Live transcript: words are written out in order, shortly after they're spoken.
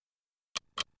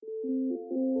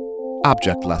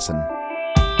Object Lesson,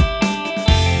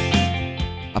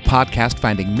 a podcast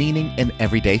finding meaning in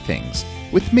everyday things,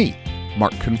 with me,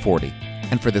 Mark Conforti,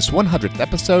 and for this 100th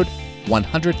episode,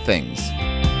 100 Things.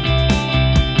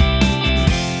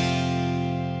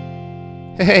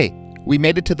 Hey, we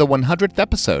made it to the 100th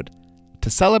episode.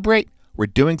 To celebrate, we're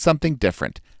doing something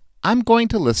different. I'm going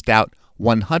to list out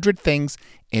 100 things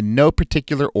in no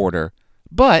particular order,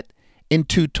 but in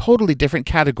two totally different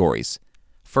categories.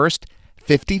 First,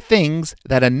 50 things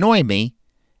that annoy me,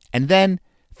 and then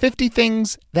 50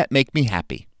 things that make me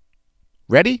happy.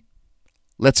 Ready?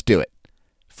 Let's do it.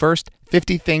 First,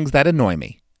 50 things that annoy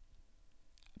me.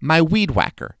 My weed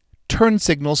whacker, turn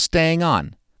signals staying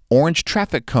on, orange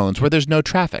traffic cones where there's no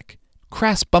traffic,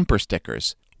 crass bumper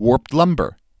stickers, warped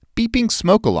lumber, beeping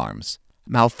smoke alarms,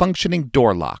 malfunctioning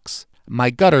door locks, my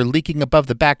gutter leaking above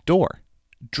the back door,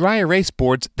 dry erase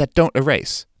boards that don't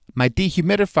erase, my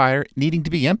dehumidifier needing to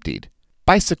be emptied,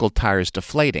 bicycle tires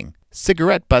deflating,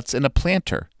 cigarette butts in a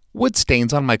planter, wood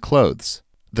stains on my clothes,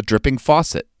 the dripping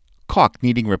faucet, caulk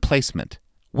needing replacement,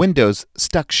 windows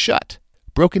stuck shut,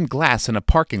 broken glass in a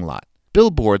parking lot,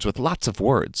 billboards with lots of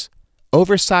words,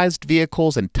 oversized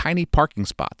vehicles and tiny parking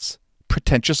spots,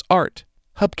 pretentious art,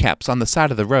 hubcaps on the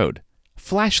side of the road,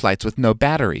 flashlights with no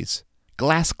batteries,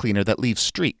 glass cleaner that leaves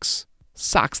streaks,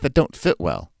 socks that don't fit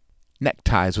well,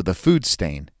 neckties with a food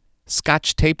stain,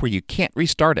 scotch tape where you can't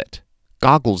restart it,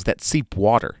 goggles that seep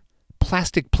water,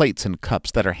 plastic plates and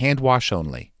cups that are hand wash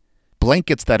only,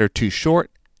 blankets that are too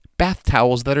short, bath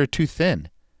towels that are too thin,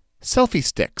 selfie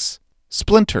sticks,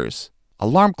 splinters,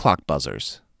 alarm clock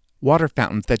buzzers, water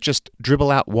fountains that just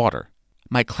dribble out water,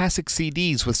 my classic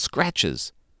CDs with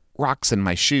scratches, rocks in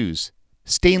my shoes,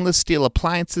 stainless steel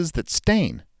appliances that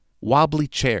stain, wobbly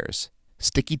chairs,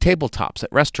 sticky tabletops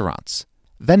at restaurants,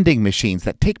 vending machines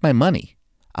that take my money,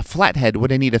 a flathead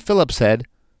when I need a Phillips head,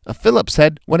 a Phillips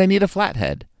head when I need a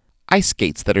flathead, ice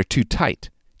skates that are too tight,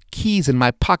 keys in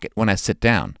my pocket when I sit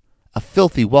down, a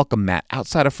filthy welcome mat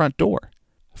outside a front door,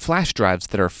 flash drives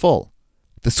that are full,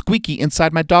 the squeaky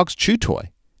inside my dog's chew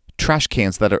toy, trash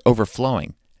cans that are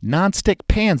overflowing, non-stick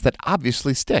pans that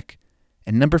obviously stick,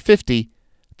 and number 50,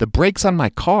 the brakes on my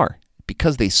car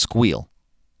because they squeal.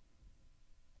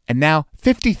 And now,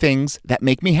 50 things that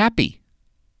make me happy.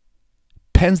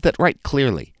 Pens that write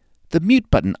clearly, the mute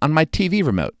button on my TV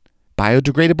remote,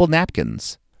 biodegradable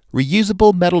napkins,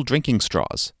 reusable metal drinking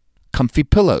straws, comfy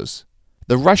pillows,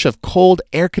 the rush of cold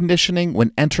air conditioning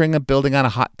when entering a building on a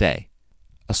hot day,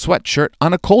 a sweatshirt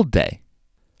on a cold day,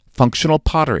 functional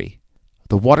pottery,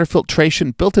 the water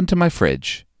filtration built into my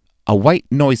fridge, a white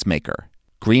noisemaker,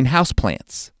 greenhouse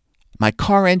plants, my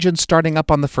car engine starting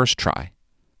up on the first try,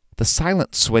 the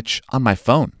silent switch on my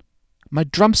phone, my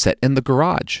drum set in the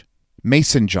garage,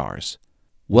 mason jars,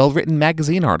 well-written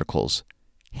magazine articles,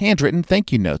 handwritten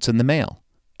thank you notes in the mail,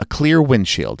 a clear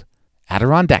windshield,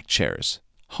 Adirondack chairs,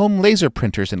 home laser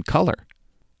printers in color,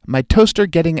 my toaster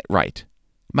getting it right,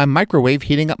 my microwave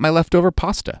heating up my leftover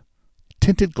pasta,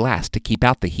 tinted glass to keep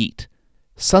out the heat,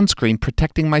 sunscreen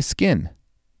protecting my skin,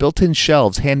 built-in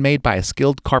shelves handmade by a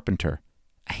skilled carpenter,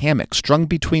 a hammock strung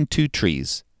between two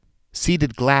trees,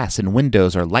 seated glass in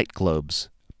windows or light globes,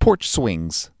 porch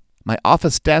swings, my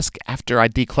office desk after I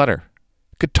declutter,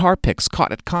 guitar picks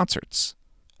caught at concerts,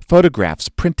 photographs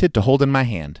printed to hold in my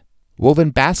hand,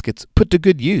 woven baskets put to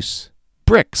good use,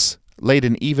 bricks laid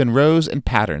in even rows and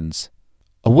patterns,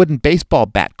 a wooden baseball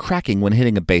bat cracking when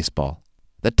hitting a baseball,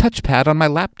 the touchpad on my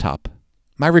laptop,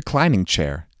 my reclining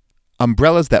chair,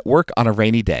 umbrellas that work on a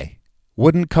rainy day,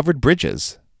 wooden covered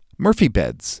bridges, Murphy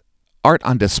beds, art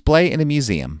on display in a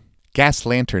museum, gas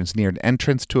lanterns near an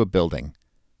entrance to a building,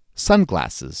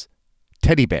 sunglasses,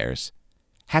 teddy bears,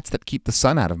 hats that keep the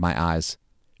sun out of my eyes,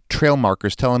 trail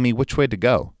markers telling me which way to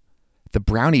go, the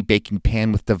brownie baking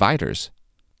pan with dividers,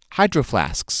 hydro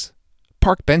flasks,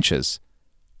 park benches,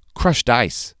 crushed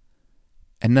ice,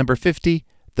 and number 50,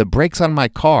 the brakes on my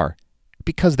car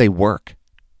because they work.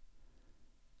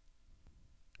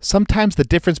 Sometimes the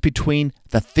difference between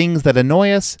the things that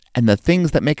annoy us and the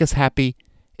things that make us happy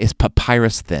is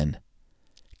papyrus thin.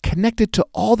 Connected to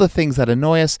all the things that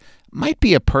annoy us might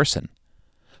be a person,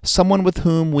 someone with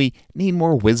whom we need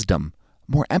more wisdom,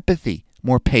 more empathy,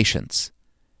 more patience.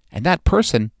 And that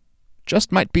person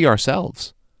just might be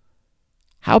ourselves.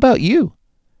 How about you?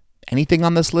 Anything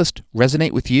on this list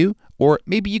resonate with you? Or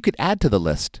maybe you could add to the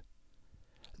list.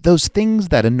 Those things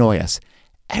that annoy us,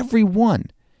 every one,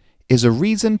 is a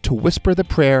reason to whisper the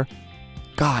prayer,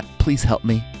 God, please help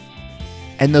me.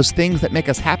 And those things that make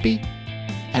us happy,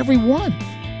 every one,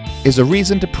 is a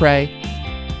reason to pray,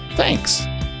 thanks.